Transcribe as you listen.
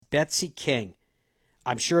Betsy King.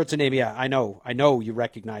 I'm sure it's a name. Yeah, I know you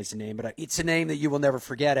recognize the name, but it's a name that you will never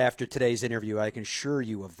forget after today's interview. I can assure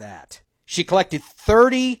you of that. She collected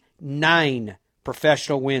 39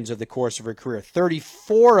 professional wins over the course of her career,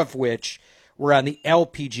 34 of which were on the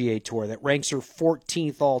LPGA Tour. That ranks her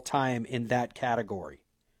 14th all-time in that category.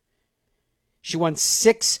 She won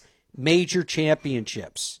 6 major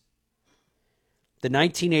championships. The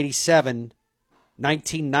 1987,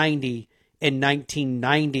 1990, and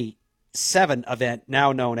 1997 event,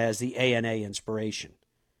 now known as the ANA Inspiration.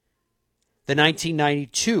 The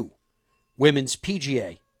 1992 Women's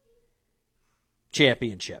PGA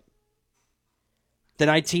Championship. The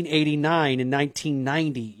 1989 and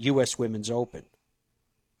 1990 U.S. Women's Open.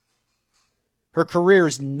 Her career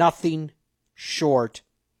is nothing short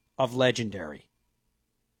of legendary.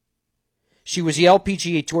 She was the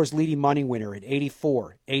LPGA Tour's leading money winner in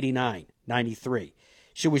 84, 89, 93.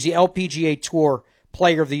 She was the LPGA Tour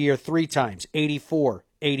Player of the Year 3 times, 84,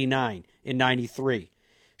 89, and 93.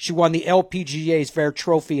 She won the LPGA's Fair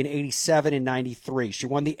Trophy in 87 and 93. She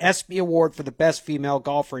won the ESPY Award for the best female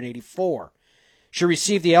golfer in 84. She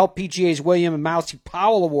received the LPGA's William and Mousy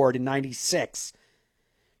Powell Award in 96.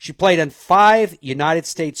 She played on 5 United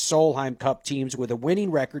States Solheim Cup teams with a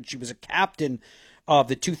winning record. She was a captain of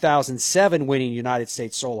the 2007 winning United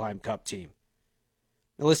States Solheim Cup team.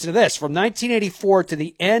 Now listen to this. From 1984 to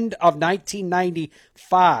the end of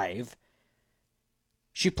 1995,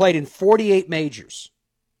 she played in 48 majors.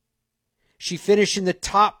 She finished in the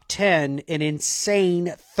top 10 an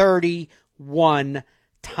insane 31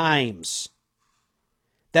 times.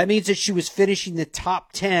 That means that she was finishing the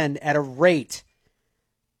top 10 at a rate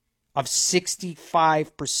of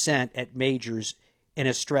 65% at majors in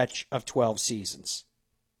a stretch of 12 seasons.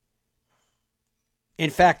 In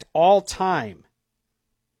fact, all time,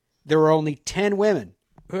 there are only 10 women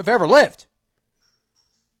who have ever lived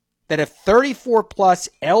that have 34-plus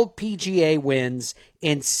LPGA wins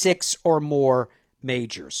in 6 or more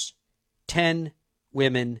majors. 10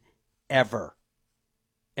 women ever.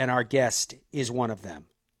 And our guest is one of them.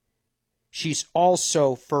 She's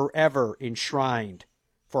also forever enshrined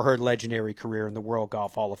for her legendary career in the World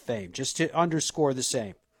Golf Hall of Fame. Just to underscore the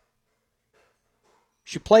same.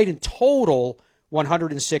 She played in total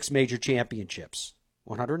 106 major championships.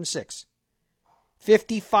 106.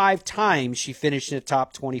 55 times she finished in the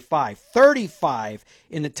top 25. 35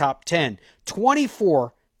 in the top 10.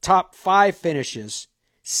 24 top 5 finishes.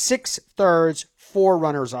 6 thirds, 4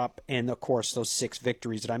 runners-up, and, of course, those 6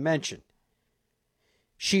 victories that I mentioned.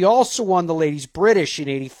 She also won the Ladies British in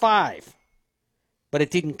 85. But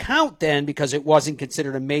it didn't count then because it wasn't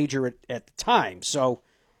considered a major at the time. So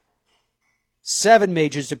 7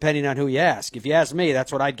 majors depending on who you ask. If you ask me,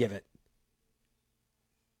 that's what I'd give it.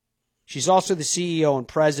 She's also the CEO and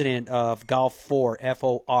president of Golf4,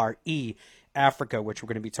 F-O-R-E, Africa, which we're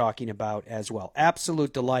going to be talking about as well.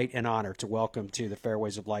 Absolute delight and honor to welcome to the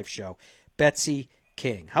Fairways of Life show, Betsy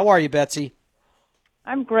King. How are you, Betsy?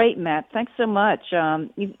 I'm great, Matt. Thanks so much.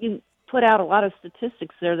 You put out a lot of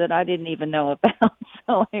statistics there that I didn't even know about,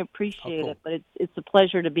 so I appreciate it. But it's a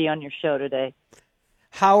pleasure to be on your show today.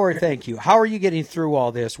 Thank you. How are you getting through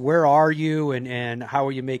all this? Where are you, and how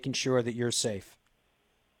are you making sure that you're safe?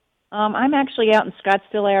 I'm actually out in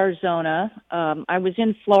Scottsdale, Arizona. I was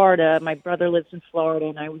in Florida. My brother lives in Florida,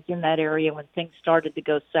 and I was in that area when things started to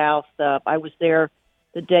go south. I was there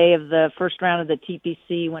the day of the first round of the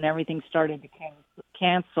TPC when everything started to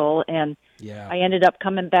cancel, and I ended up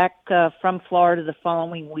coming back from Florida the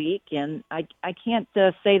following week, and I can't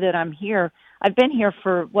say that I'm here. I've been here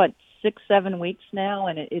for, 6-7 weeks now,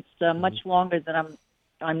 and it's much longer than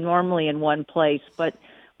I'm normally in one place, but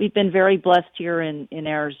we've been very blessed here in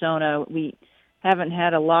Arizona. We haven't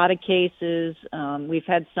had a lot of cases. We've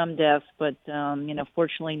had some deaths, but,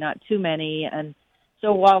 fortunately not too many. And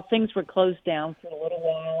so while things were closed down for a little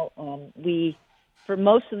while, for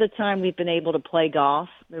most of the time, we've been able to play golf.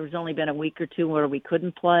 There's only been a week or two where we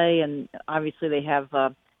couldn't play, and obviously they have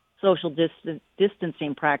social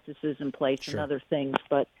distancing practices in place and other things.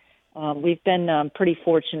 But we've been pretty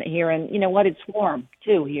fortunate here. And you know what? It's warm,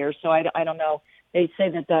 too, here, so I don't know. They say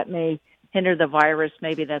that may hinder the virus.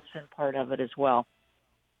 Maybe that's been part of it as well.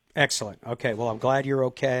 Excellent. Okay. Well, I'm glad you're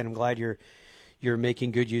okay, and I'm glad you're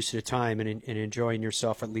making good use of the time and enjoying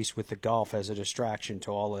yourself, at least with the golf, as a distraction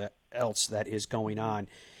to all else that is going on.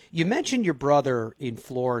 You mentioned your brother in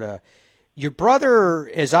Florida. Your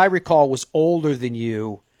brother, as I recall, was older than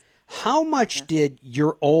you. How much did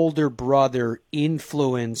your older brother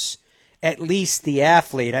influence at least the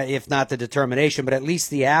athlete, if not the determination, but at least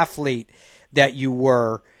the athlete that you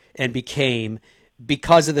were and became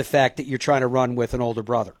because of the fact that you're trying to run with an older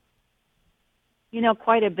brother?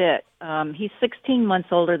 Quite a bit. He's 16 months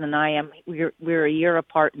older than I am. We're a year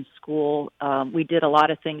apart in school. We did a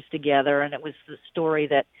lot of things together, and it was the story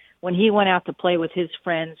that when he went out to play with his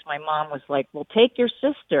friends, my mom was like, "Well, take your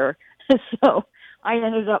sister." So I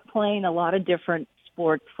ended up playing a lot of different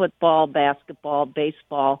sports: football, basketball,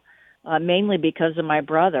 baseball, mainly because of my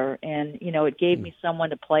brother. And it gave me someone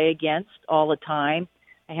to play against all the time.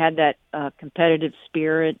 I had that competitive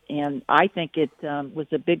spirit, and I think it was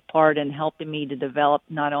a big part in helping me to develop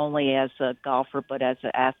not only as a golfer but as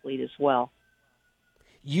an athlete as well.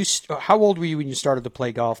 How old were you when you started to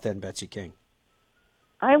play golf then, Betsy King?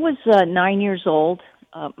 I was 9 years old.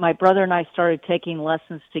 My brother and I started taking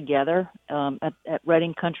lessons together at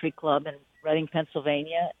Reading Country Club in Reading,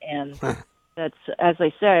 Pennsylvania, and that's, as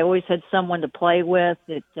I say, I always had someone to play with.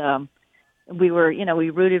 We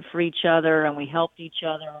rooted for each other and we helped each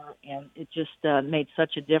other, and it just made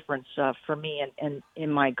such a difference for me and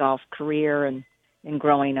in my golf career and in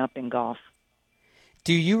growing up in golf.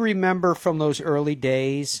 Do you remember from those early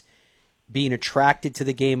days being attracted to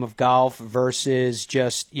the game of golf versus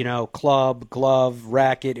just, club, glove,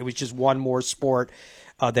 racket? It was just one more sport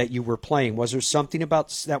that you were playing. Was there something about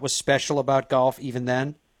that was special about golf even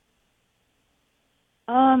then?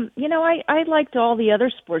 I liked all the other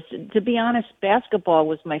sports. To be honest, basketball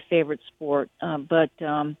was my favorite sport. In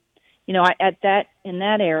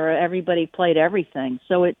that era, everybody played everything.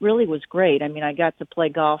 So it really was great. I mean, I got to play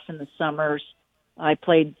golf in the summers. I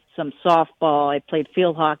played some softball. I played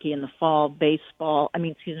field hockey in the fall, basketball. I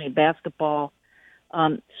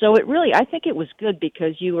think it was good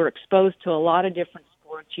because you were exposed to a lot of different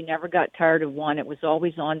sports. You never got tired of one. It was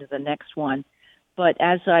always on to the next one. But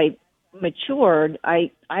as I matured,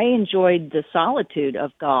 I enjoyed the solitude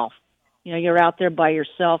of golf. You're out there by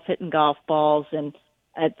yourself hitting golf balls, and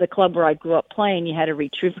at the club where I grew up playing, you had to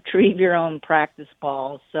retrieve your own practice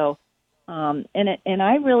balls. So, and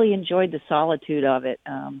I really enjoyed the solitude of it.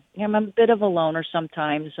 I'm a bit of a loner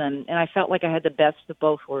sometimes, and I felt like I had the best of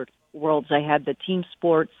both worlds. I had the team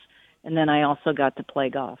sports, and then I also got to play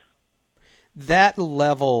golf. That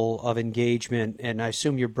level of engagement, and I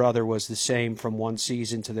assume your brother was the same from one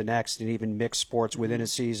season to the next and even mixed sports within a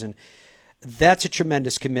season, that's a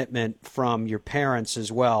tremendous commitment from your parents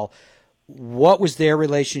as well. What was their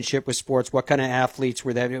relationship with sports? What kind of athletes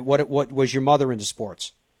were they? What was your mother into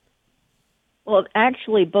sports? Well,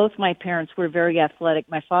 actually, both my parents were very athletic.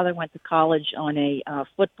 My father went to college on a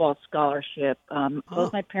football scholarship.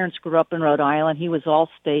 Both my parents grew up in Rhode Island. He was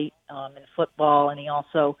all-state in football, and he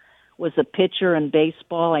also was a pitcher in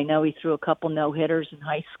baseball. I know he threw a couple no-hitters in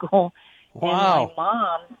high school.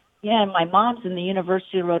 Wow. And my mom's in the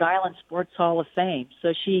University of Rhode Island Sports Hall of Fame.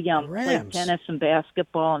 So she played tennis and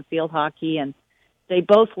basketball and field hockey, and they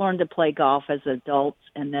both learned to play golf as adults,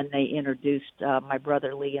 and then they introduced my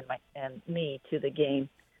brother Lee and me to the game,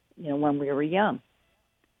 when we were young.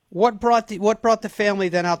 What brought the family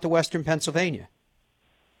then out to Western Pennsylvania?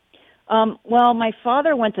 Well, my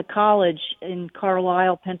father went to college in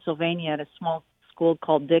Carlisle, Pennsylvania, at a small school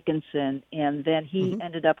called Dickinson, and then he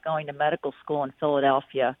ended up going to medical school in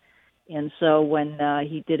Philadelphia. And so when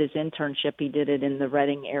he did his internship, he did it in the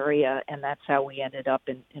Reading area, and that's how we ended up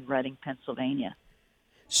in Reading, Pennsylvania.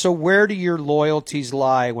 So where do your loyalties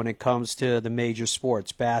lie when it comes to the major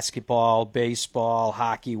sports, basketball, baseball,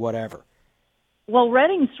 hockey, whatever? Well,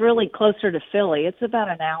 Reading's really closer to Philly. It's about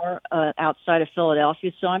an hour outside of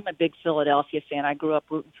Philadelphia, so I'm a big Philadelphia fan. I grew up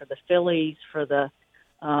rooting for the Phillies, for the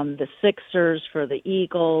Sixers, for the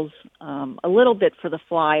Eagles, a little bit for the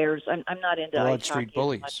Flyers. I'm not into Broad ice Street hockey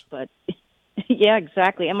Bullies. as much, but yeah,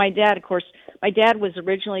 exactly. And my dad, of course,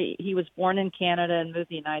 he was born in Canada and moved to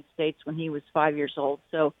the United States when he was 5 years old,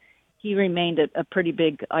 so he remained a pretty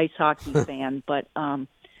big ice hockey fan. But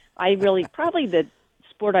probably the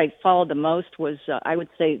sport I followed the most was, I would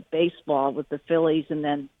say, baseball with the Phillies, and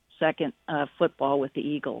then second, football with the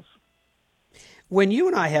Eagles. When you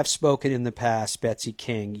and I have spoken in the past, Betsy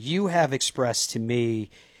King, you have expressed to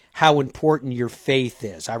me how important your faith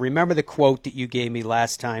is. I remember the quote that you gave me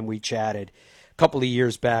last time we chatted, a couple of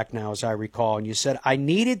years back now, as I recall, and you said, I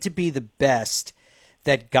needed to be the best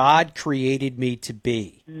that God created me to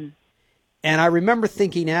be. And I remember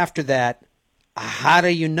thinking after that, how do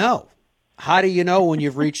you know? How do you know when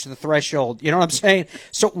you've reached the threshold? You know what I'm saying?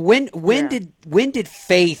 So when did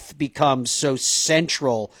faith become so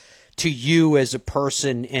central to you as a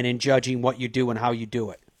person and in judging what you do and how you do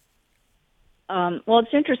it? Well,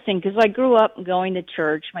 it's interesting because I grew up going to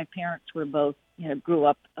church. My parents were both, grew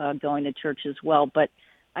up going to church as well. But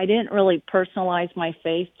I didn't really personalize my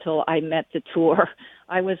faith till I met the tour.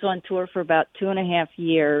 I was on tour for about 2.5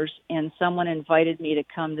 years, and someone invited me to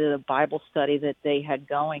come to the Bible study that they had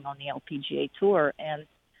going on the LPGA tour. And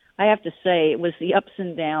I have to say, it was the ups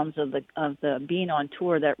and downs of the being on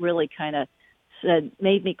tour that really kind of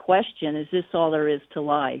made me question: is this all there is to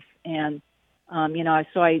life? And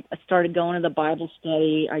so I started going to the Bible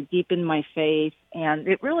study. I deepened my faith, and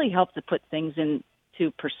it really helped to put things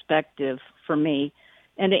into perspective for me.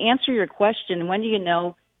 And to answer your question, when do you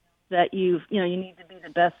know that you need to be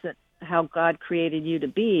the best at how God created you to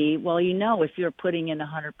be? Well, if you're putting in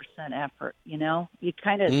 100% effort, you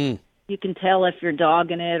kind of you can tell if you're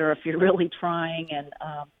dogging it or if you're really trying.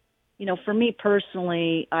 And for me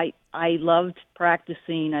personally, I loved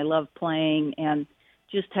practicing, I loved playing, and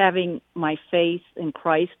just having my faith in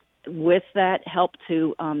Christ with that helped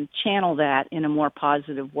to channel that in a more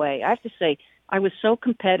positive way. I have to say, I was so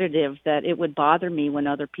competitive that it would bother me when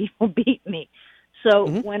other people beat me. So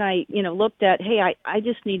when I, looked at, hey, I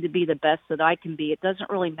just need to be the best that I can be. It doesn't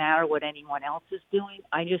really matter what anyone else is doing.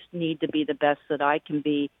 I just need to be the best that I can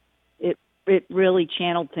be. It really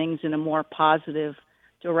channeled things in a more positive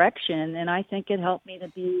direction, and I think it helped me to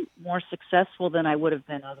be more successful than I would have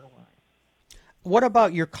been otherwise. What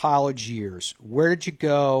about your college years? Where did you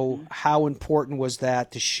go? How important was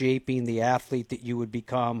that to shaping the athlete that you would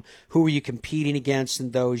become? Who were you competing against in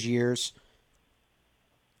those years?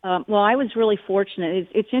 Well, I was really fortunate.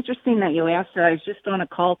 It's interesting that you asked that. I was just on a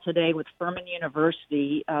call today with Furman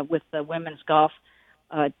University with the women's golf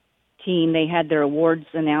team. They had their awards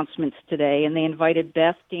announcements today, and they invited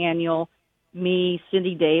Beth Daniel, me,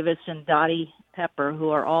 Cindy Davis, and Dottie Pepper, who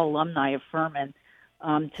are all alumni of Furman,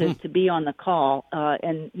 to be on the call.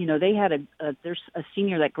 And, they had there's a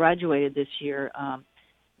senior that graduated this year,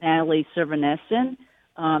 Natalie Servanessen.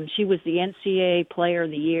 She was the NCAA Player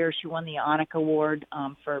of the Year. She won the Onik Award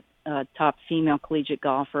for top female collegiate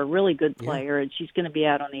golfer, a really good player, and she's going to be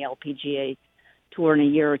out on the LPGA Tour in a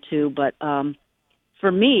year or two. But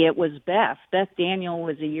for me, it was Beth. Beth Daniel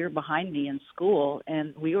was a year behind me in school,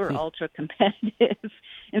 and we were ultra competitive.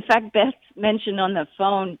 In fact, Beth mentioned on the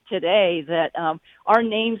phone today that our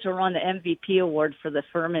names are on the MVP award for the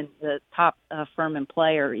top Furman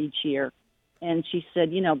player each year. And she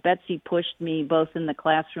said, Betsy pushed me both in the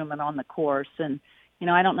classroom and on the course. And,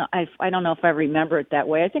 I don't know. I don't know if I remember it that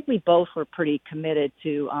way. I think we both were pretty committed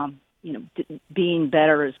to, being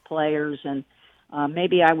better as players. And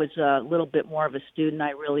maybe I was a little bit more of a student.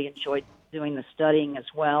 I really enjoyed doing the studying as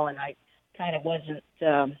well. And I kind of wasn't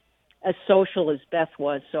as social as Beth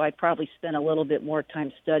was. So I probably spent a little bit more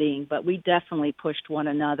time studying. But we definitely pushed one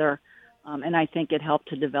another. And I think it helped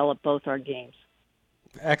to develop both our games.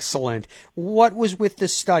 Excellent. What was with the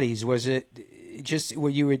studies? Was it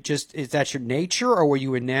is that your nature, or were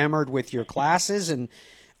you enamored with your classes? And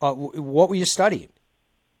what were you studying?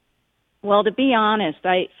 Well, to be honest,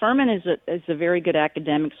 Furman is a very good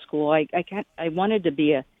academic school. I wanted to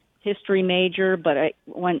be a history major, but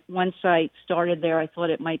once I started there, I thought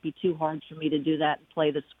it might be too hard for me to do that and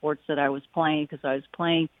play the sports that I was playing, because I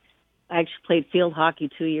actually played field hockey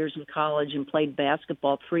 2 years in college and played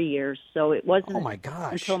basketball 3 years. So it wasn't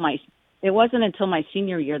until my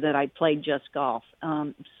senior year that I played just golf.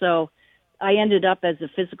 So I ended up as a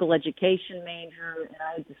physical education major, and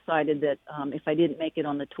I decided that if I didn't make it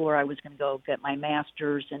on the tour, I was going to go get my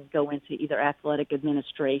master's and go into either athletic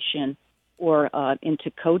administration or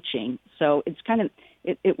into coaching. So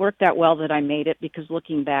it worked out well that I made it, because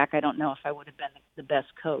looking back, I don't know if I would have been the best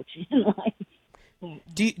coach in life.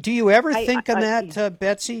 Do you ever think on that,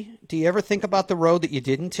 Betsy? Do you ever think about the road that you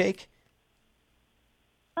didn't take?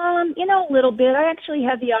 A little bit. I actually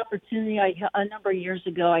had the opportunity. A number of years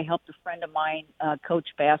ago, I helped a friend of mine coach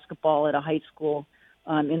basketball at a high school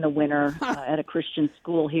in the winter at a Christian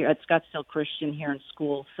school here at Scottsdale Christian here in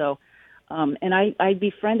school. So, and I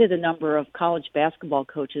befriended a number of college basketball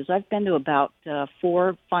coaches. I've been to about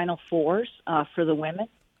 4 Final Fours for the women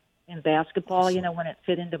in basketball. When it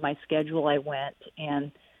fit into my schedule, I went,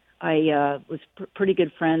 and I was pretty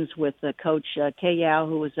good friends with Coach Kay Yao,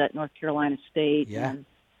 who was at North Carolina State, and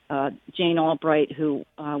Jane Albright, who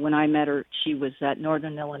when I met her, she was at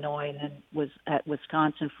Northern Illinois and then was at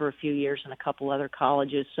Wisconsin for a few years and a couple other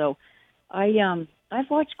colleges. So I've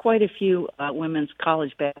watched quite a few women's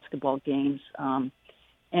college basketball games and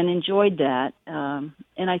enjoyed that.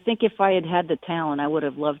 And I think if I had had the talent, I would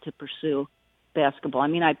have loved to pursue basketball. I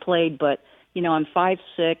mean, I played, but I'm 5'6"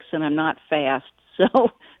 and I'm not fast,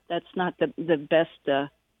 so that's not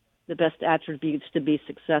the best attributes to be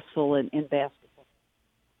successful in basketball.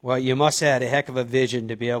 Well, you must have had a heck of a vision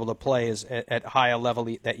to be able to play at high a level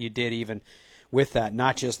that you did, even with that,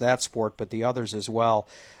 not just that sport, but the others as well.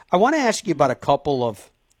 I want to ask you about a couple of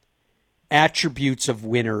attributes of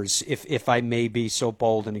winners, if I may be so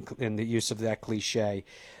bold in the use of that cliche.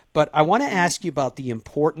 But I want to ask you about the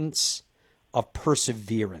importance of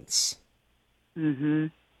perseverance. Mm-hmm.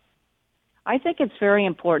 I think it's very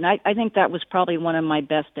important. I think that was probably one of my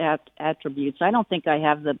best attributes. I don't think I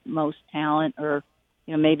have the most talent, or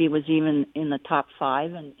maybe it was even in the top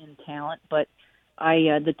 5 in talent. But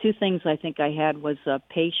the two things I think I had was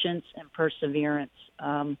patience and perseverance.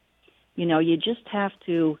 You just have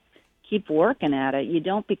to keep working at it. You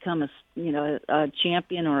don't become a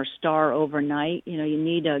champion or a star overnight. You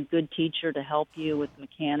need a good teacher to help you with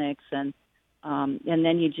mechanics, and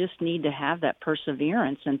then you just need to have that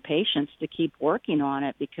perseverance and patience to keep working on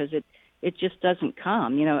it, because it just doesn't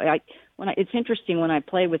come. It's interesting when I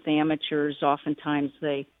play with amateurs. Oftentimes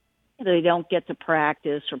they don't get to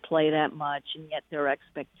practice or play that much, and yet their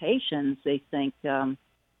expectations, they think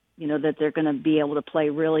that they're going to be able to play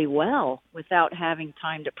really well without having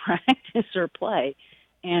time to practice or play.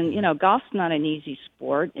 And golf's not an easy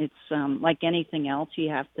sport. It's like anything else. You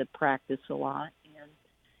have to practice a lot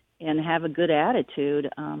and have a good attitude.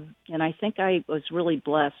 And I think I was really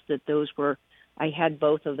blessed that I had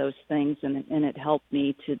both of those things, and it helped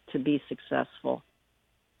me to be successful.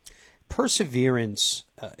 Perseverance,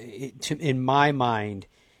 in my mind,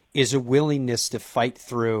 is a willingness to fight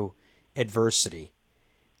through adversity.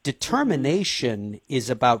 Determination is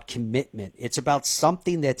about commitment. It's about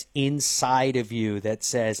something that's inside of you that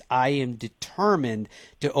says, I am determined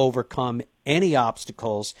to overcome any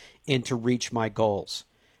obstacles and to reach my goals.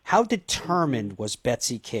 How determined was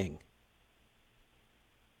Betsy King?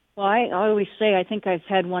 Well, I always say I think I've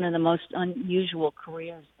had one of the most unusual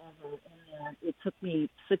careers ever. It took me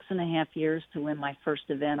 6.5 years to win my first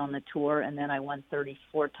event on the tour, and then I won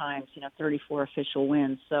 34 times, 34 official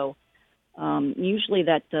wins. So usually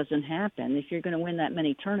that doesn't happen. If you're going to win that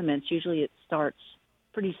many tournaments, usually it starts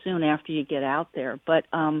pretty soon after you get out there. But,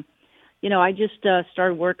 I just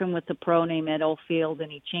started working with a pro named Ed Oldfield,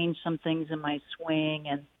 and he changed some things in my swing,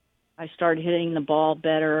 and I started hitting the ball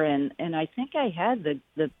better. And I think I had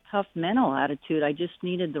the tough mental attitude. I just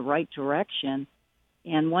needed the right direction.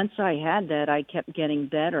 And once I had that, I kept getting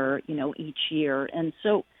better, each year. And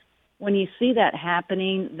so when you see that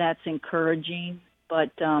happening, that's encouraging. But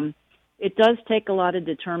it does take a lot of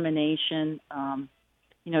determination.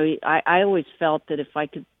 I always felt that if I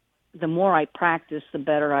could, the more I practiced, the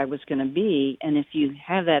better I was going to be. And if you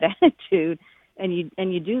have that attitude and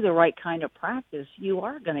you do the right kind of practice, you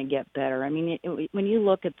are going to get better. I mean, when you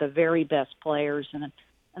look at the very best players, and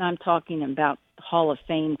I'm talking about Hall of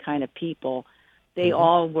Fame kind of people, they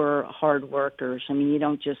all were hard workers. I mean, you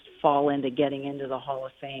don't just fall into getting into the Hall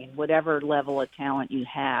of Fame. Whatever level of talent you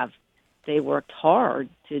have, they worked hard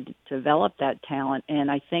to develop that talent.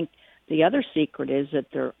 And I think the other secret is that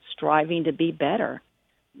they're striving to be better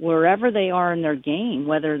wherever they are in their game,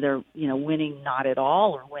 whether they're, winning not at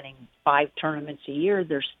all or winning 5 tournaments a year,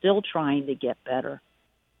 they're still trying to get better.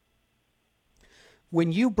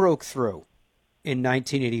 When you broke through in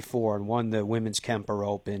 1984 and won the Women's Kemper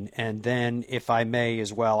Open, and then, if I may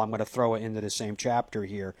as well, I'm going to throw it into the same chapter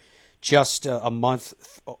here, just a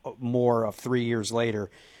month more of 3 years later,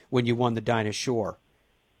 when you won the Dinah Shore.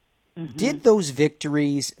 Did those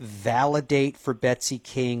victories validate for Betsy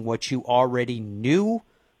King what you already knew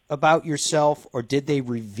about yourself, or did they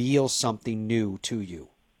reveal something new to you?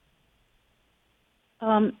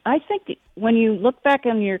 I think when you look back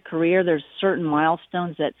on your career, there's certain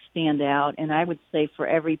milestones that stand out, and I would say for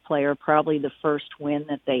every player, probably the first win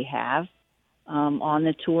that they have on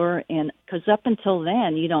the tour. And because up until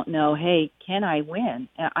then, you don't know, hey, can I win?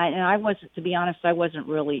 And I wasn't, to be honest, I wasn't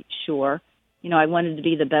really sure. I wanted to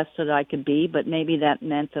be the best that I could be, but maybe that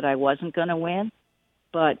meant that I wasn't going to win.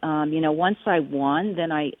 But once I won,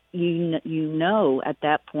 then you know at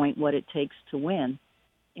that point what it takes to win.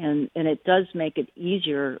 And it does make it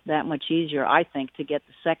that much easier, I think, to get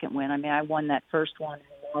the second win. I mean, I won that first one in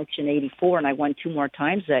March in '84, and I won 2 more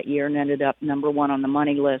times that year and ended up number 1 on the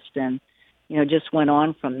money list, and just went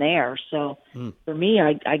on from there. So for me,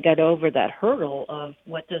 I got over that hurdle of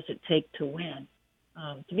what does it take to win.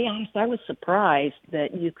 To be honest, I was surprised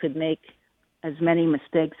that you could make as many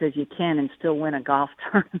mistakes as you can and still win a golf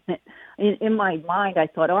tournament. In my mind, I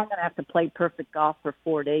thought, I'm going to have to play perfect golf for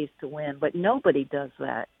 4 days to win, but nobody does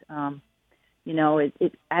that.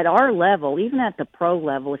 At our level, even at the pro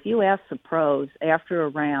level, if you ask the pros after a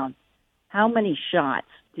round, how many shots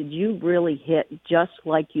did you really hit just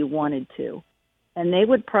like you wanted to? And they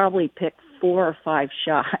would probably pick 4 or 5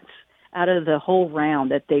 shots out of the whole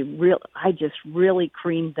round that I just really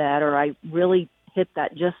creamed that, or I really hit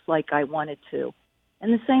that just like I wanted to.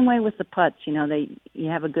 And the same way with the putts, you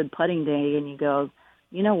have a good putting day and you go,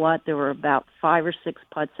 you know what, there were about 5 or 6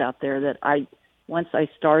 putts out there that once I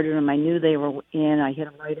started them, I knew they were in, I hit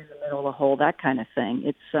them right in the middle of the hole, that kind of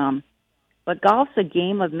thing. But golf's a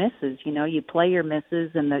game of misses. You play your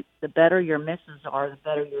misses, and the better your misses are, the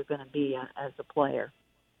better you're going to be as a player.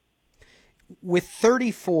 With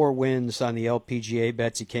 34 wins on the LPGA,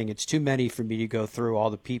 Betsy King, it's too many for me to go through all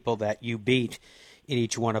the people that you beat in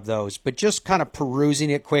each one of those. But just kind of perusing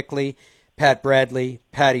it quickly, Pat Bradley,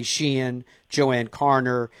 Patty Sheehan, Joanne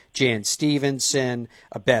Carner, Jan Stevenson,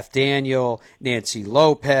 Beth Daniel, Nancy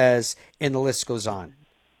Lopez, and the list goes on.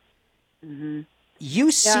 Mm-hmm.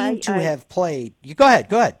 You seem to have played. Go ahead.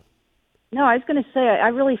 No, I was going to say, I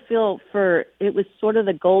really feel it was sort of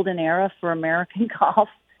the golden era for American golf.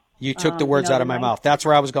 You took the words out of my mouth. That's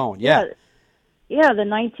where I was going. Yeah. Yeah, the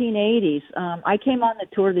 1980s. I came on the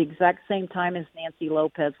tour the exact same time as Nancy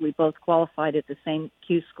Lopez. We both qualified at the same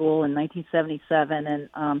Q school in 1977, and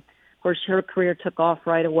of course, her career took off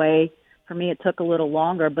right away. For me, it took a little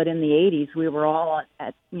longer, but in the 80s, we were all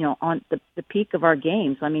on the peak of our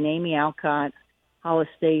games. I mean, Amy Alcott, Hollis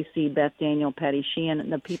Stacy, Beth Daniel, Patty Sheehan,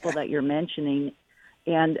 and the people that you're mentioning,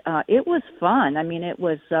 and it was fun. I mean, it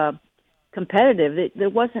was competitive. There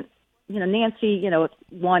wasn't. Nancy,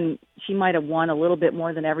 won. She might have won a little bit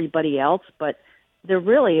more than everybody else, but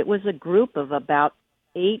it was a group of about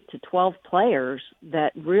 8 to 12 players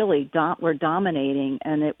that really were dominating,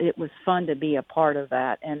 and it was fun to be a part of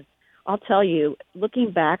that. And I'll tell you,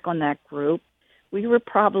 looking back on that group, we were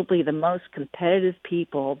probably the most competitive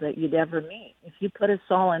people that you'd ever meet. If you put us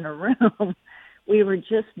all in a room, we were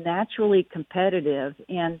just naturally competitive.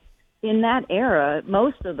 And in that era,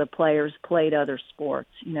 most of the players played other sports.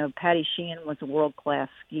 Patty Sheehan was a world-class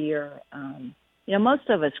skier. Most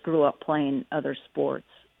of us grew up playing other sports.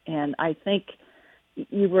 And I think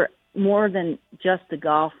you were more than just a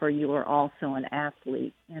golfer, you were also an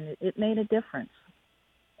athlete. And it made a difference.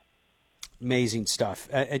 Amazing stuff.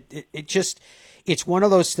 It's one of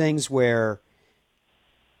those things where,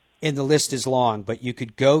 and the list is long, but you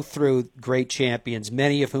could go through great champions,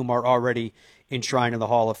 many of whom are already enshrined in the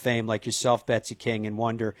Hall of Fame, like yourself, Betsy King, and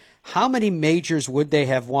wonder how many majors would they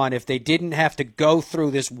have won if they didn't have to go through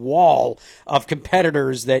this wall of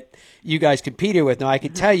competitors that you guys competed with. Now, I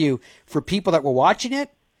can tell you, for people that were watching it,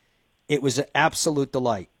 it was an absolute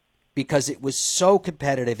delight because it was so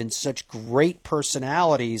competitive and such great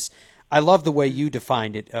personalities. I love the way you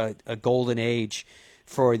defined it, a golden age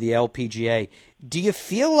for the LPGA. Do you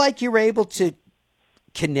feel like you're able to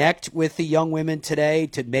connect with the young women today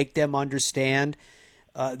to make them understand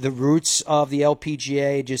the roots of the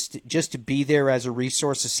LPGA, just to be there as a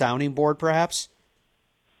resource, a sounding board, perhaps?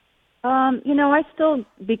 I still,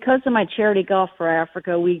 because of my charity Golf for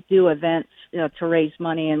Africa, we do events to raise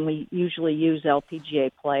money, and we usually use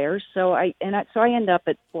LPGA players. So I end up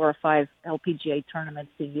at 4 or 5 LPGA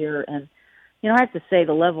tournaments a year, and I have to say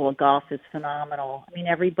the level of golf is phenomenal. I mean,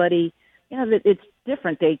 everybody, it's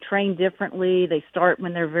different. They train differently. They start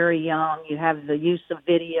when they're very young. You have the use of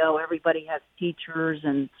video. Everybody has teachers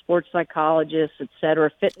and sports psychologists, et cetera,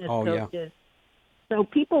 fitness coaches. Yeah. So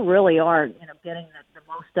people really are, getting the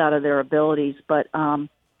most out of their abilities. But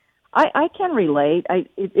I can relate.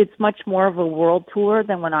 It's much more of a world tour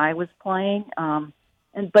than when I was playing.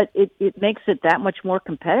 But it makes it that much more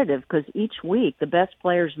competitive because each week the best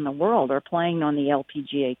players in the world are playing on the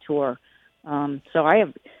LPGA tour. So I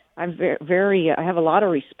have a lot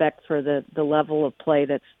of respect for the level of play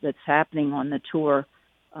that's happening on the tour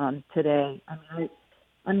today. I mean,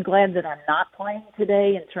 I'm glad that I'm not playing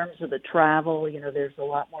today in terms of the travel. There's a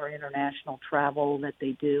lot more international travel that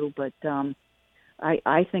they do, but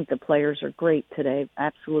I think the players are great today,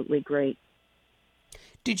 absolutely great.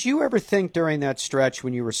 Did you ever think during that stretch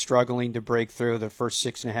when you were struggling to break through the first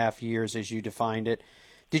 6.5 years, as you defined it,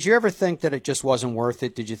 did you ever think that it just wasn't worth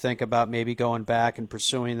it? Did you think about maybe going back and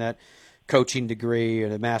pursuing that coaching degree or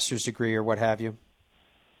the master's degree or what have you?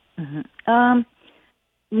 Mm-hmm.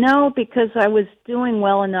 No, because I was doing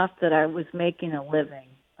well enough that I was making a living.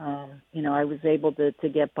 I was able to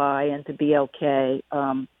get by and to be okay.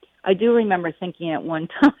 I do remember thinking at one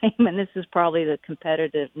time, and this is probably the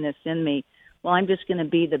competitiveness in me, well, I'm just going to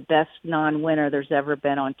be the best non-winner there's ever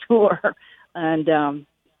been on tour.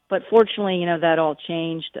 But fortunately, that all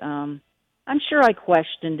changed. I'm sure I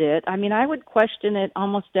questioned it. I mean, I would question it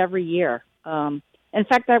almost every year. In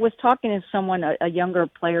fact, I was talking to someone, a younger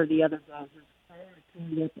player the other day,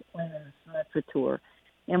 who's playing on the Symetra Tour.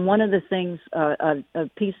 And one of the things, a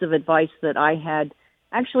piece of advice that I had,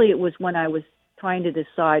 actually it was when I was trying to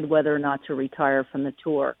decide whether or not to retire from the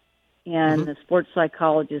tour. And the sports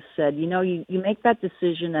psychologist said, you make that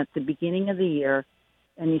decision at the beginning of the year,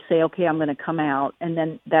 and you say, okay, I'm going to come out, and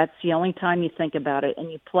then that's the only time you think about it,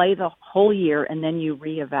 and you play the whole year, and then you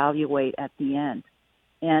reevaluate at the end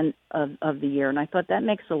of the year. And I thought that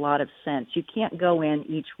makes a lot of sense. You can't go in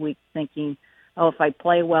each week thinking, oh, if I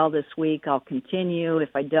play well this week, I'll continue.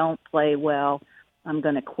 If I don't play well, I'm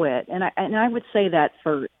going to quit. And I would say that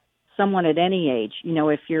for someone at any age,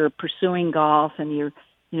 if you're pursuing golf and you're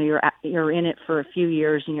in it for a few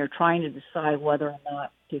years and you're trying to decide whether or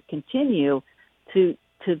not to continue, to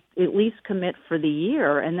at least commit for the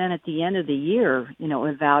year, and then at the end of the year,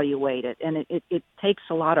 evaluate it. And it takes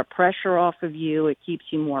a lot of pressure off of you. It keeps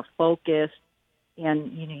you more focused,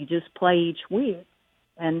 and you just play each week.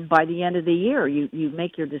 And by the end of the year, you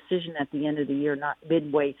make your decision at the end of the year, not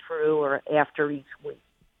midway through or after each week.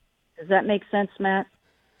 Does that make sense, Matt?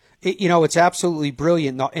 It's absolutely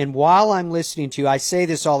brilliant. And while I'm listening to you, I say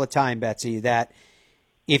this all the time, Betsy, that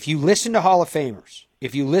if you listen to Hall of Famers,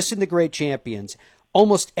 if you listen to great champions,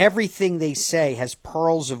 almost everything they say has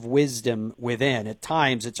pearls of wisdom within. At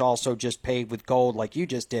times, it's also just paved with gold like you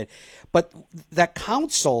just did. But that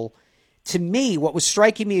counsel, to me, what was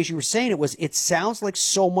striking me as you were saying it sounds like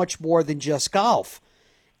so much more than just golf.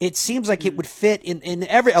 It seems like it would fit in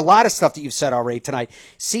a lot of stuff that you've said already tonight.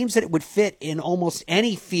 Seems that it would fit in almost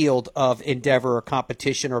any field of endeavor or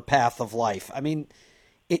competition or path of life. I mean,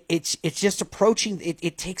 it's just approaching.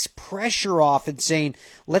 It takes pressure off and saying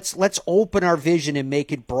let's open our vision and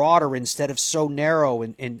make it broader instead of so narrow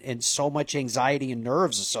and so much anxiety and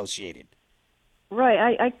nerves associated.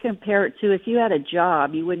 Right. I compare it to if you had a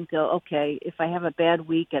job, you wouldn't go, okay, if I have a bad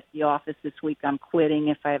week at the office this week, I'm quitting.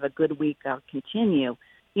 If I have a good week, I'll continue.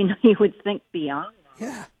 You would think beyond that.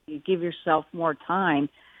 Yeah. You give yourself more time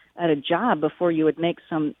at a job before you would make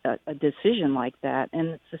a decision like that.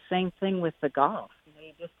 And it's the same thing with the golf.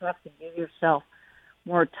 You just have to give yourself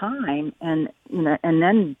more time and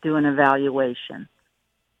then do an evaluation.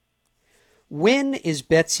 When is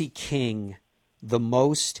Betsy King the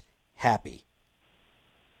most happy?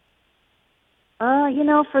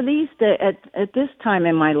 For these days, at this time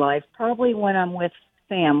in my life, probably when I'm with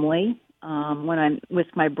family, when I'm with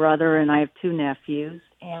my brother, and I have 2 nephews,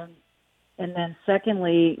 and then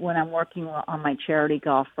secondly, when I'm working on my charity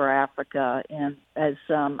Golf for Africa. And as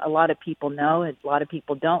a lot of people know, a lot of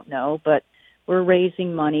people don't know, but we're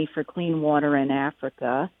raising money for clean water in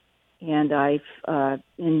Africa. And I've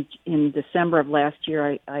in December of last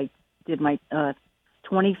year, I did my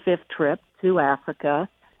 25th trip to Africa.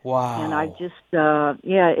 Wow. And I just,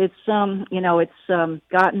 it's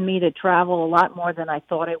gotten me to travel a lot more than I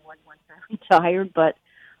thought I would once I retired, but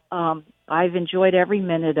I've enjoyed every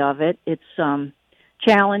minute of it. It's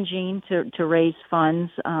challenging to raise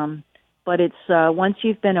funds, but it's once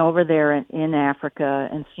you've been over there in Africa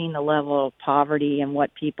and seen the level of poverty and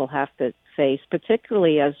what people have to face,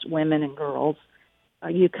 particularly as women and girls,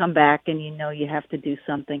 you come back and you have to do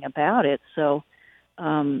something about it. So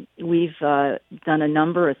we've done a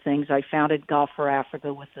number of things. I founded Golf for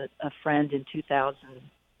Africa with a friend in 2000,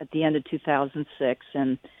 at the end of 2006,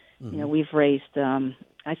 and we've raised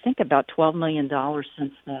I think about $12 million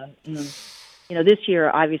since then. And, this year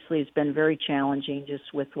obviously has been very challenging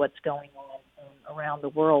just with what's going on around the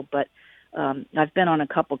world. But I've been on a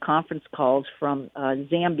couple conference calls from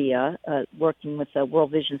Zambia, working with the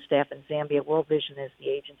World Vision staff in Zambia. World Vision is the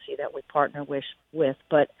agency that we partner with,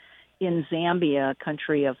 but in Zambia, a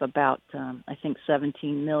country of about, I think,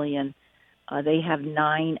 17 million, they have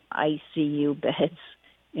 9 ICU beds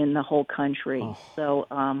in the whole country. Oh.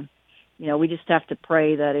 So, we just have to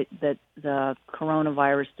pray that the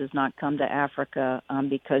coronavirus does not come to Africa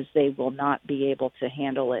because they will not be able to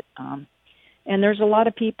handle it. And there's a lot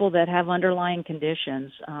of people that have underlying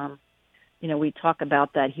conditions. We talk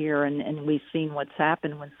about that here, and we've seen what's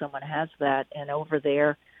happened when someone has that. And over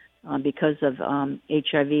there, because of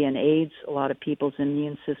HIV and AIDS, a lot of people's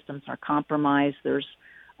immune systems are compromised. There's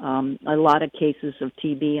a lot of cases of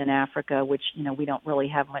TB in Africa, which, we don't really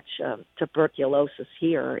have much tuberculosis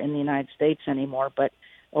here in the United States anymore, but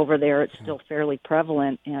over there it's still fairly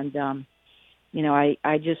prevalent. And,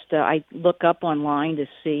 I look up online to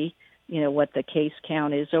see, what the case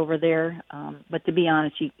count is over there. But to be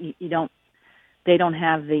honest, they don't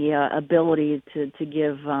have the ability to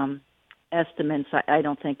give estimates. I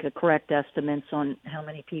don't think correct estimates on how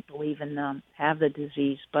many people even have the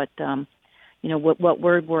disease. But what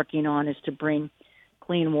we're working on is to bring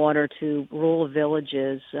clean water to rural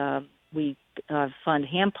villages. We fund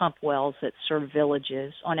hand pump wells that serve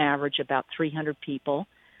villages. On average, about 300 people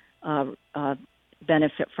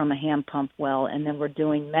benefit from a hand pump well, and then we're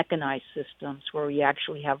doing mechanized systems where we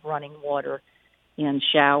actually have running water and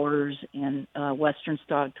showers and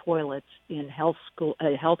Western-style toilets in health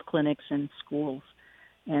clinics and schools.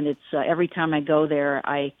 And it's every time I go there,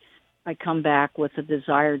 I come back with a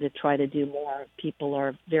desire to try to do more. People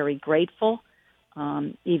are very grateful,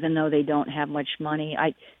 even though they don't have much money.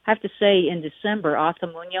 I have to say, in December, Arthur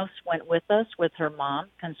Munoz went with us with her mom,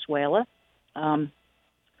 Consuela,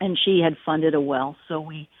 and she had funded a well. So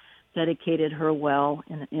we dedicated her well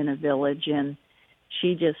in a village, and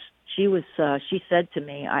she said to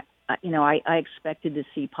me, I expected to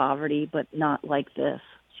see poverty, but not like this.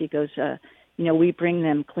 She goes, we bring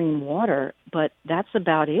them clean water, but that's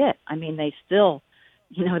about it. I mean, they still,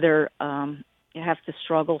 they're you have to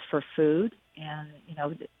struggle for food, and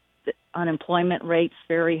the unemployment rate's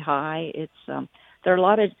very high. It's there are a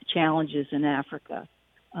lot of challenges in Africa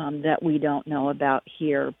that we don't know about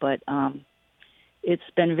here, but it's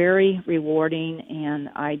been very rewarding, and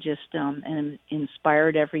I just am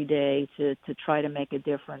inspired every day to try to make a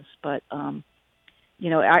difference. But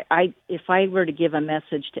if I were to give a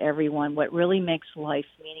message to everyone, what really makes life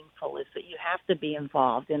meaningful is that you have to be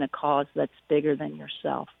involved in a cause that's bigger than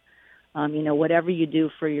yourself. Whatever you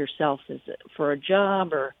do for yourself, is it for a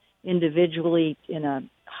job or individually in a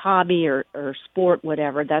hobby or sport,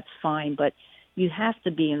 whatever, that's fine. But you have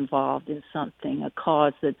to be involved in something, a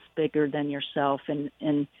cause that's bigger than yourself, and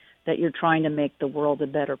that you're trying to make the world a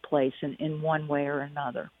better place in one way or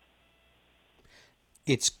another.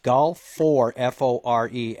 It's Gulf4,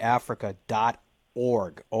 F-O-R-E,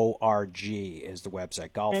 Africa.org, O-R-G is the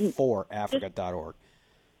website, Gulf4Africa.org.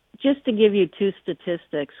 Just to give you two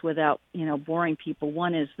statistics without, boring people.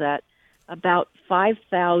 One is that about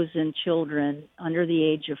 5,000 children under the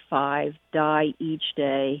age of 5 die each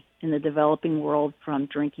day in the developing world from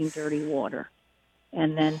drinking dirty water.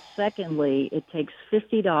 And then secondly, it takes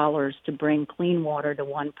 $50 to bring clean water to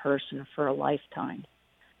one person for a lifetime.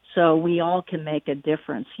 So we all can make a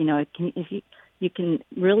difference. If you can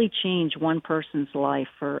really change one person's life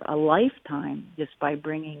for a lifetime just by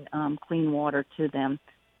bringing clean water to them,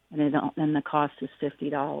 and the cost is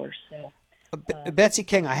 $50. So, Betsy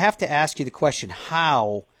King, I have to ask you the question: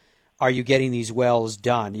 how are you getting these wells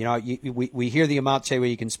done? We hear the amount, say, where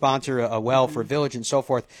you can sponsor a well for a village and so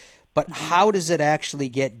forth, but how does it actually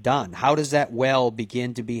get done? How does that well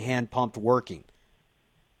begin to be hand pumped working?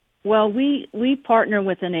 Well, we partner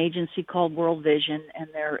with an agency called World Vision, and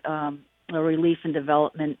they're a relief and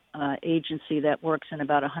development agency that works in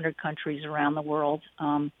about 100 countries around the world.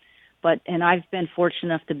 And I've been fortunate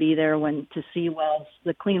enough to be there to see wells,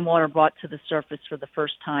 the clean water brought to the surface for the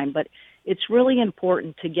first time. But it's really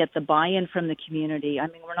important to get the buy-in from the community. I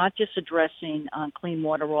mean, we're not just addressing clean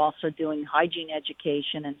water, we're also doing hygiene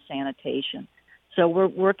education and sanitation. So we're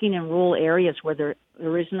working in rural areas where there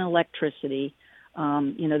isn't electricity.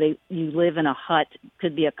 You live in a hut,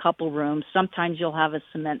 could be a couple rooms. Sometimes you'll have a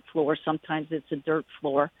cement floor, sometimes it's a dirt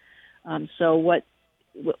floor. So what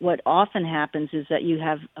often happens is that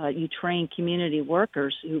you train community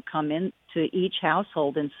workers who come into each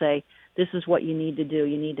household and say, this is what you need to do.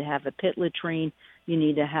 You need to have a pit latrine. You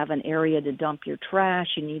need to have an area to dump your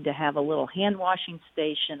trash. You need to have a little hand washing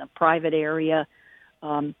station, a private area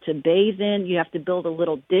to bathe in. You have to build a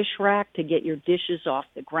little dish rack to get your dishes off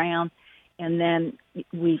the ground. And then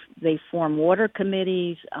they form water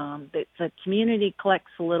committees. The community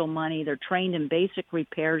collects a little money. They're trained in basic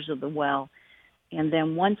repairs of the well. And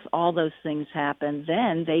then once all those things happen,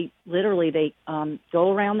 then they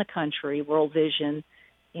go around the country, World Vision,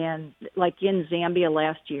 and like in Zambia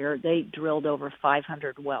last year, they drilled over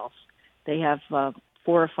 500 wells. They have 4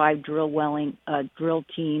 or 5 drill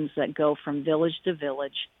teams that go from village to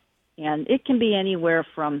village, and it can be anywhere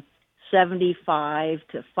from 75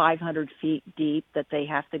 to 500 feet deep that they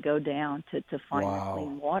have to go down to find the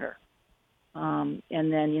clean water. And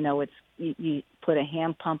then, you put a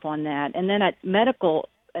hand pump on that. And then at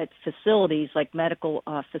facilities, like medical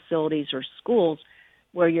facilities or schools,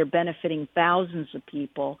 where you're benefiting thousands of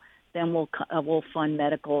people, then we'll fund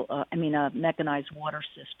mechanized water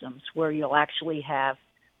systems where you'll actually have,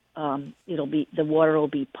 the water will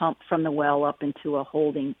be pumped from the well up into a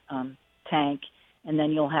holding tank, and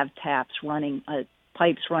then you'll have pipes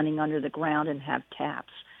running under the ground and have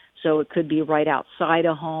taps. So it could be right outside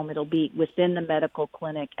a home. It'll be within the medical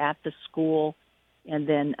clinic, at the school, and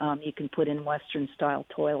then you can put in Western-style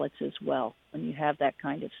toilets as well when you have that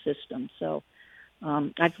kind of system. So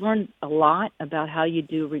I've learned a lot about how you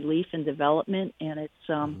do relief and development, and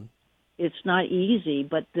it's not easy,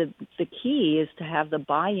 but the key is to have the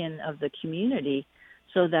buy-in of the community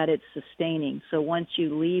so that it's sustaining. So once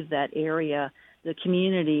you leave that area, the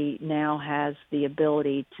community now has the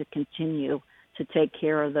ability to continue to take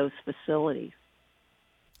care of those facilities.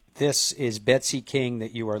 This is Betsy King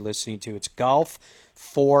that you are listening to. It's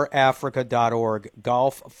golf4africa.org,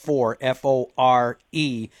 golf4,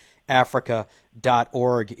 F-O-R-E,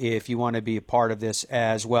 Africa.org, if you want to be a part of this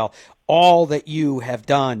as well. All that you have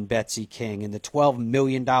done, Betsy King, and the $12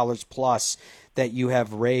 million plus that you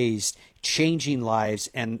have raised, changing lives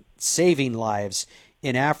and saving lives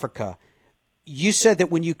in Africa. You said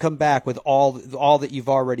that when you come back with all that you've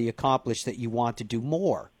already accomplished, that you want to do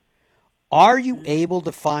more. Are you able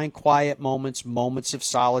to find quiet moments, moments of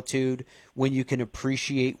solitude, when you can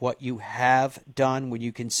appreciate what you have done, when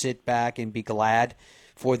you can sit back and be glad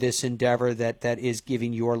for this endeavor that is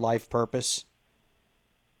giving your life purpose?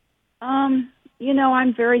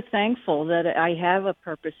 I'm very thankful that I have a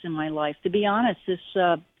purpose in my life. To be honest, this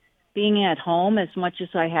being at home as much as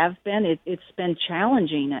I have been, it's been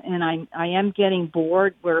challenging, and I am getting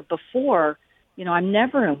bored. Where before, I'm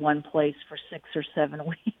never in one place for 6 or 7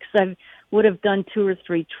 weeks. I would have done 2 or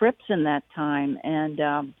 3 trips in that time,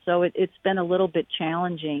 and so it's been a little bit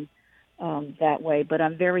challenging that way. But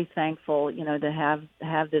I'm very thankful, to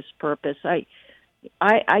have this purpose. I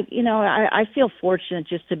feel fortunate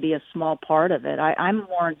just to be a small part of it. I'm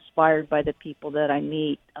more inspired by the people that I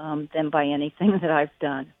meet than by anything that I've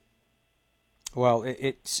done. Well,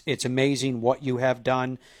 it's amazing what you have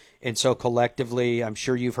done, and so collectively, I'm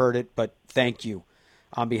sure you've heard it, but thank you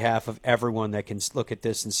on behalf of everyone that can look at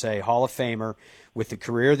this and say, Hall of Famer, with the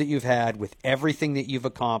career that you've had, with everything that you've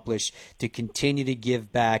accomplished, to continue to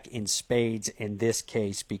give back in spades in this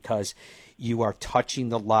case, because you are touching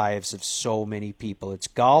the lives of so many people. It's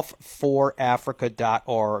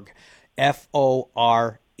golf4africa.org,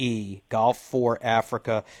 F-O-R-E,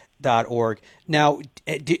 golf4africa.org. Now,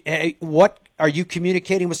 what are you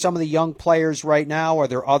communicating with some of the young players right now? Are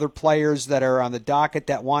there other players that are on the docket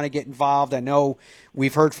that want to get involved? I know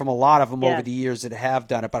we've heard from a lot of them over the years that have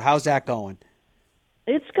done it, but how's that going?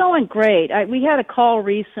 It's going great. We had a call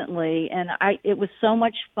recently, and it was so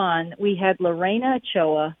much fun. We had Lorena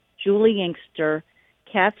Ochoa, Julie Inkster,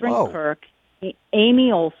 Catherine Kirk,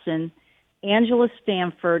 Amy Olson, Angela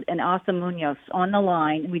Stanford, and Arthur Munoz on the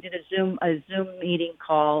line. We did a Zoom meeting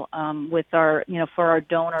call with our, for our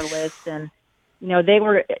donor list, and they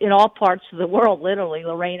were in all parts of the world, literally.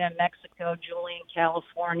 Lorena in Mexico, Julie in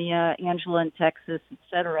California, Angela in Texas,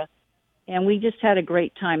 etc. And we just had a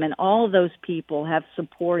great time. And all of those people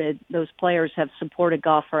those players have supported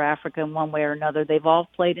Golf for Africa in one way or another. They've all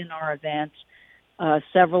played in our events.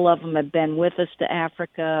 Several of them have been with us to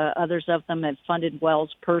Africa. Others of them have funded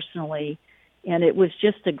wells personally. And it was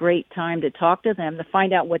just a great time to talk to them, to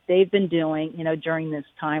find out what they've been doing, during this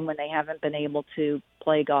time when they haven't been able to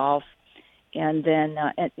play golf. And then,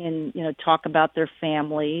 talk about their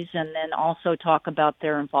families, and then also talk about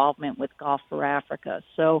their involvement with Golf for Africa.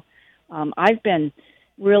 So I've been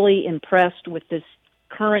really impressed with this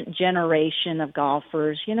current generation of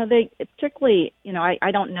golfers. They particularly,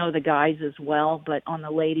 I don't know the guys as well, but on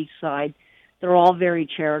the ladies' side, they're all very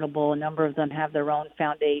charitable. A number of them have their own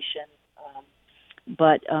foundation,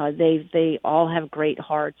 but they all have great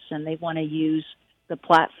hearts, and they want to use the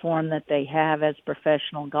platform that they have as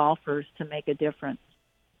professional golfers to make a difference.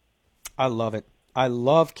 I love it. I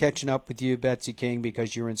love catching up with you, Betsy King,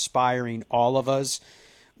 because you're inspiring all of us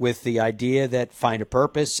with the idea that find a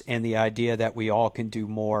purpose and the idea that we all can do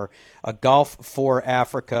more.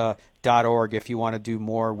 Golf4Africa.org if you want to do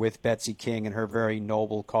more with Betsy King and her very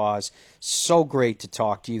noble cause. So great to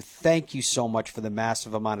talk to you. Thank you so much for the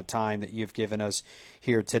massive amount of time that you've given us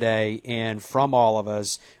here today. And from all of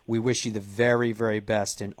us, we wish you the very, very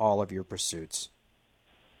best in all of your pursuits.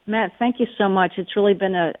 Matt, thank you so much. It's really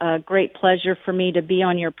been a great pleasure for me to be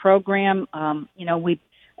on your program.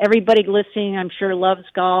 Everybody listening, I'm sure, loves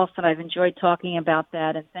golf, and I've enjoyed talking about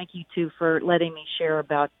that. And thank you, too, for letting me share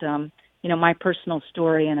about, my personal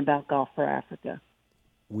story and about Golf for Africa.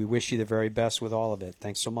 We wish you the very best with all of it.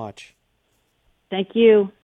 Thanks so much. Thank you.